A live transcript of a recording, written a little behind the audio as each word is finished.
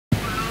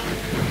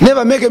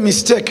Never make a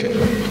mistake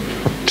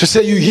to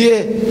say you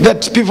hear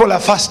that people are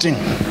fasting.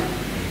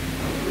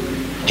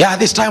 Yeah,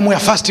 this time we are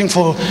fasting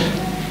for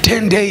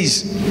 10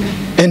 days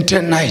and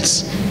 10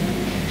 nights.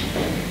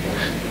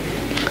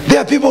 There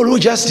are people who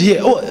just hear,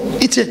 oh,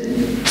 it's a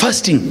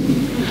fasting.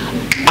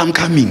 I'm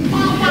coming.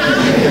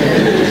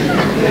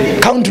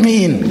 Count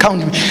me in,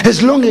 count me.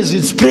 As long as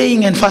it's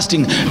praying and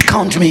fasting,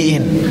 count me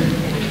in.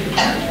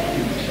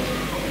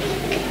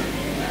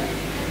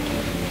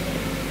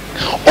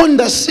 On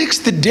the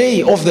 6th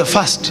day of the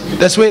fast,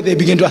 that's where they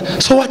begin to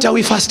ask, so what are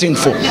we fasting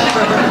for?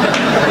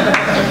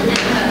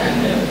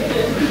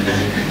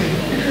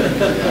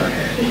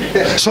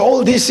 So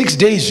all these 6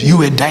 days you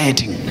were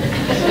dieting.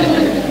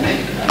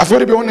 I've got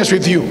to be honest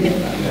with you.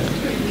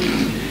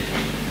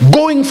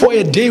 Going for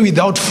a day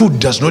without food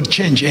does not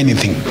change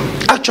anything.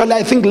 Actually,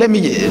 I think, let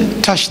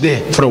me touch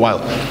there for a while.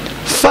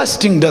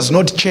 Fasting does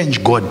not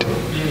change God.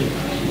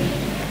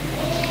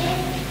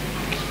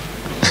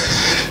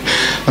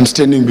 I'm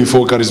standing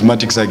before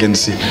charismatics, I can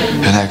see.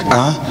 They're like,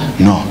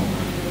 no,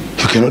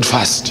 you cannot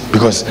fast.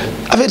 Because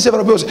I've heard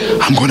several people say,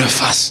 I'm going to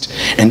fast.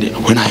 And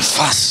when I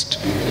fast,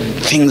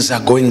 things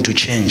are going to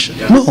change.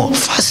 No,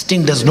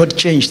 fasting does not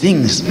change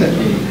things.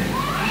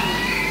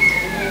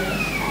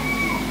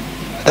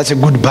 That's a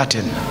good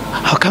button.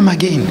 How come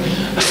again?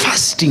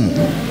 Fasting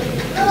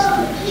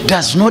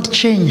does not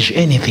change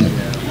anything.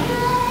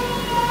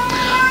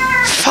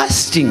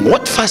 Fasting,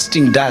 what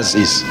fasting does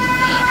is,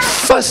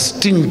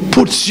 fasting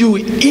puts you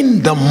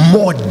in the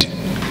mode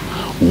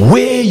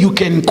where you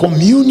can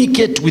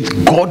communicate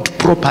with God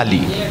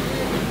properly.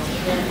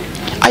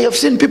 I have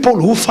seen people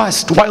who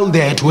fast while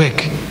they're at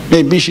work.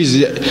 Maybe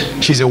she's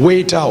a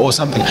waiter or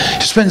something.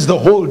 She spends the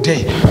whole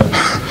day.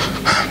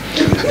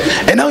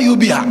 And now you'll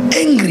be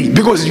angry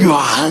because you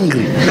are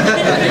hungry.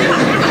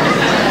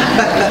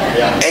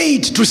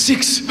 8 to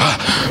 6.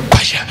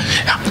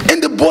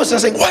 And the boss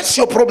is saying, what's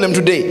your problem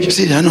today? She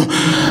said, no,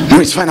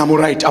 it's fine, I'm all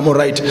right, I'm all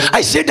right.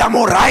 I said, I'm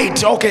all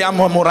right. Okay, I'm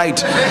all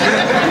right.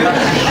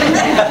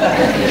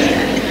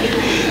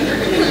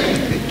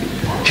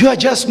 You are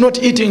just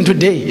not eating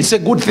today. It's a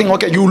good thing.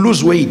 Okay, you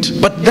lose weight,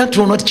 but that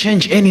will not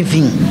change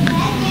anything.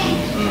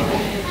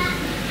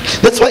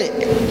 That's why,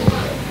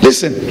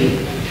 listen,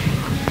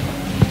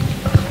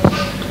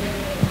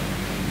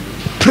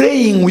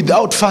 praying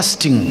without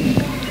fasting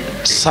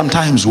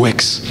sometimes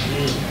works.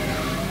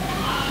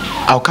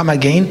 I'll come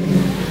again.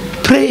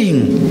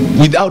 Praying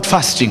without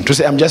fasting, to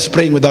say I'm just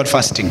praying without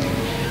fasting,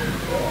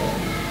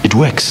 it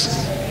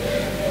works.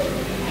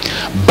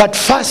 But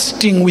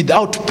fasting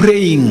without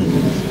praying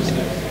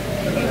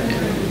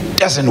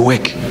doesn't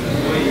work.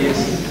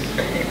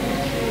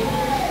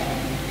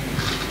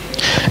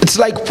 It's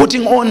like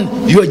putting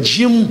on your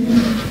gym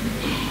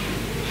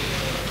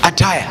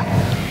attire.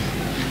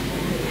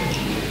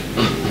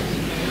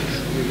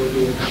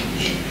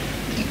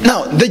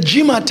 Now, the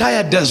gym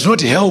attire does not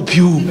help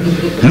you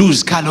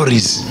lose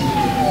calories.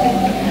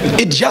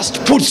 It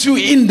just puts you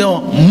in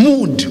the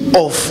mood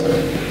of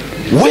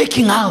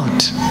working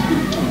out.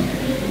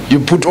 You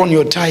put on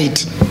your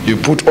tight, you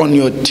put on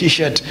your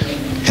t-shirt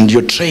and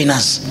your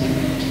trainers.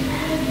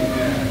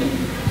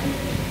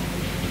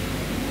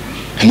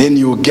 And then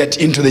you get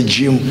into the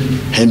gym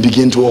and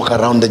begin to walk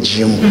around the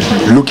gym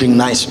looking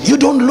nice. You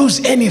don't lose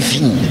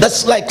anything.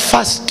 That's like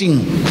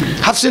fasting.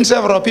 I've seen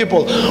several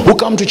people who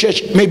come to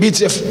church. Maybe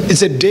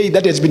it's a day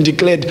that has been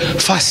declared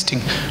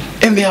fasting.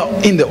 And they are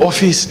in the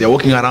office. They're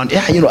walking around.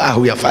 Yeah, you know,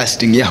 we are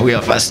fasting. Yeah, we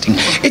are fasting.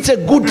 It's a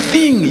good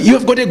thing. You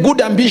have got a good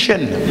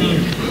ambition.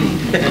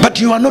 But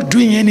you are not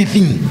doing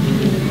anything.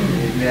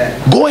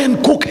 Go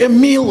and cook a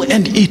meal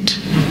and eat.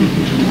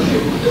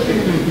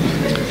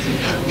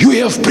 You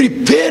have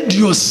prepared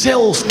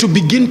yourself to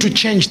begin to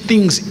change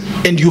things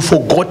and you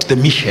forgot the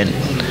mission.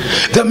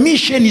 The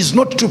mission is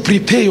not to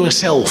prepare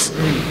yourself.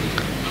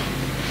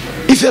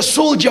 If a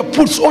soldier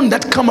puts on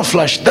that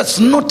camouflage, that's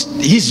not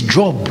his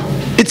job.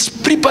 It's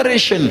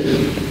preparation.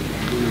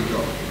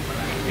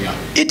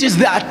 It is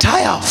the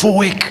attire for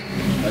work.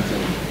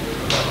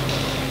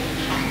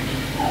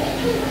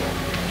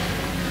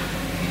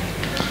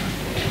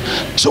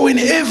 So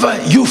whenever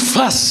you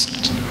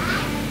fast,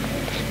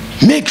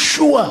 make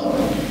sure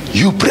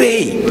you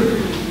pray.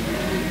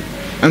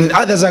 And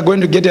others are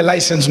going to get a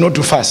license not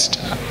to fast.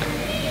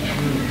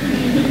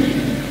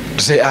 To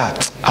say,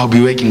 I'll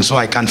be working so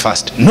I can't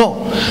fast.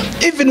 No.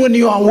 Even when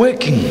you are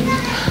working,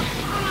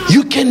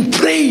 you can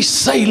pray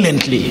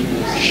silently.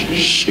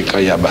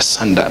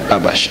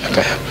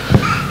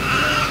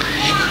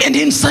 And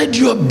inside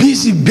you are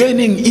busy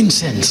burning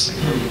incense.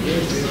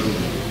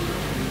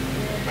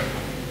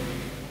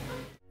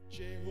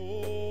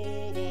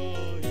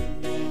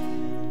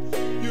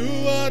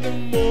 The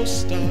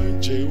Most High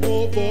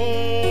Jehovah,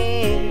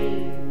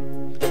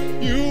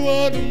 you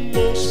are the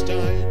Most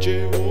High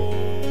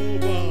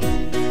Jehovah,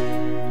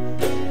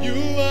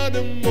 you are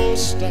the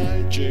Most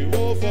High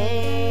Jehovah,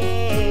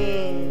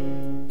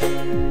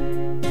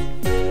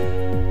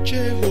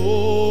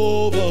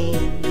 Jehovah,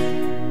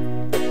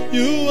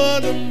 you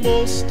are the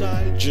Most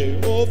High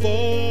Jehovah,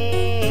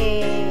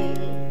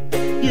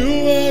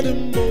 you are the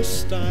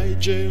Most High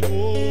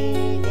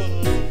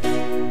Jehovah.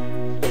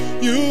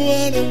 You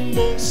are the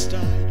Most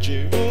High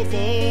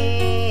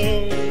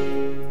Jehovah.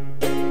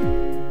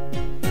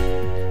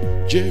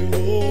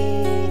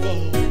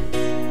 Jehovah,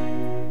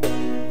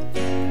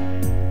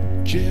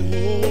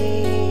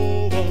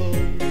 Jehovah.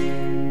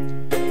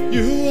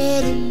 You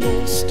are the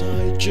Most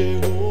High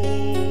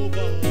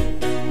Jehovah.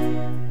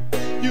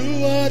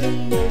 You are the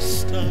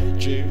Most High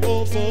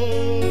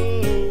Jehovah.